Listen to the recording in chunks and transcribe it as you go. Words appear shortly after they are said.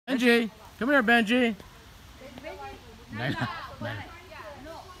Benji, come here, Benji. Nyla.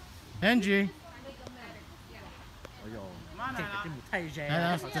 Benji.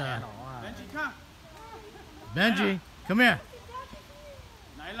 Benji, come here.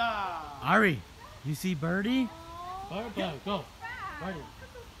 Nyla. Ari, you see Birdie? Go. Birdie.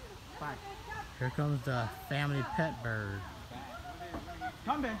 Bye. Here comes the family pet bird.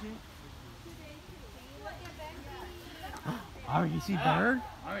 Come, Benji. Ari, you see Bird?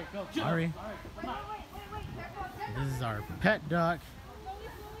 Alright, go. Ari. This is our pet duck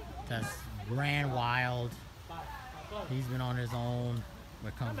that's ran wild. He's been on his own,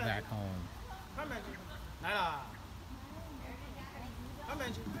 but comes back home. Come, Benji. Nyla. Come,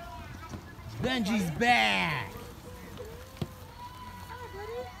 Benji. Benji's back!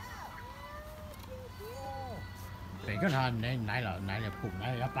 You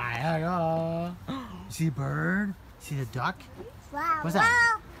see Bird? See the duck? What's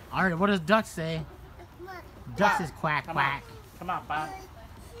that? Alright, what does duck say? Duck says quack quack. Come on, Bob.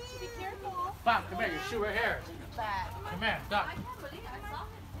 Be careful. Bob, come here. Your shoe right here. Come here, duck.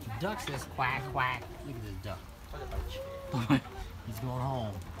 Duck says quack quack. Look at this duck. He's going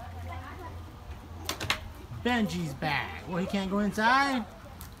home. Benji's back. Well, he can't go inside?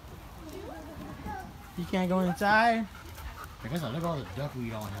 He can't go inside? Because look at all the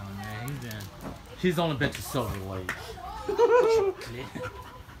duckweed on him, man. He's only been to Silver Lake.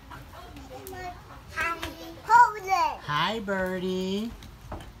 Hi, Birdie.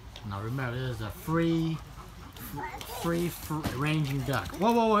 Now remember, this is a free ranging duck.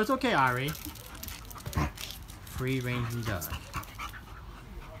 Whoa, it's okay, Ari. Free ranging duck.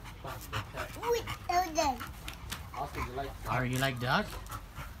 Ari, you like duck?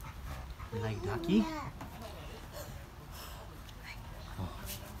 You like ducky?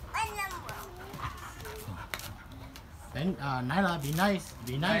 Then, Nyla, be nice.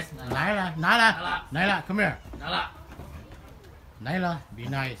 Be nice. Nyla, come here. Nyla, be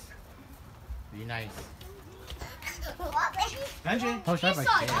nice. Be nice. Benji. Push up.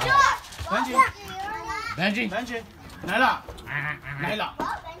 Benji. Benji. Nyla. Nyla.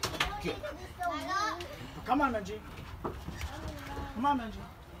 Good. Come on, Benji. Come on, Benji.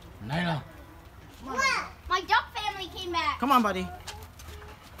 Nyla. Come on. My duck family came back. Come on, buddy.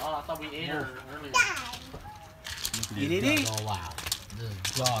 Oh, I thought we ate her earlier. Eat. Oh, wow. This is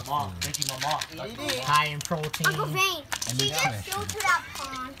dog Mom, food. thank you, Mama. High in protein. Uncle Vane, and she just nutrition. flew to that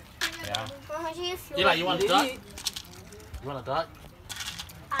pond. Yeah. She just flew. Nyla, you want a duck? You want a duck?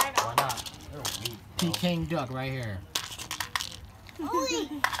 I Why not? Peking duck right here.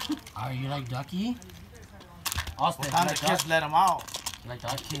 Are you like ducky? Austin, Time to just let him out. You like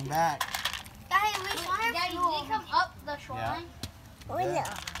duck? Came back. Daddy, did he come up the shoreline?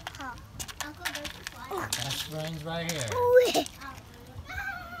 Yeah. Uncle, there's a fly. That springs right here.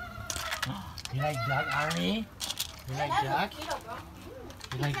 You like duck, Arnie? You like duck?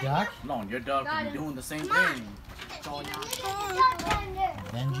 You like duck? No, your dog could be doing the same thing.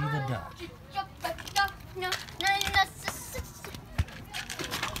 Benji the duck.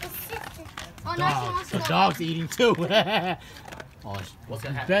 Oh, no, she wants to The go. dog's eating too. What's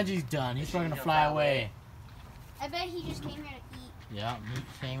gonna happen? Benji's done. He's probably gonna fly away. I bet he just came here to eat. Yeah, he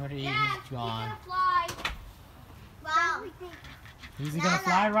came here to eat. Dad, He's gone. He's gonna fly. Wow. Is he gonna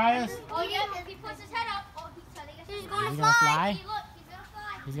fly, Rias? Oh yeah, if he puts his head up, oh, he's gonna He's fly. gonna fly? See, look, he's gonna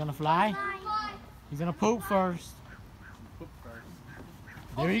fly. He's gonna fly? Fly. He's gonna poop first.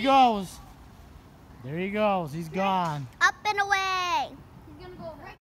 There he goes. There he goes. He's gone.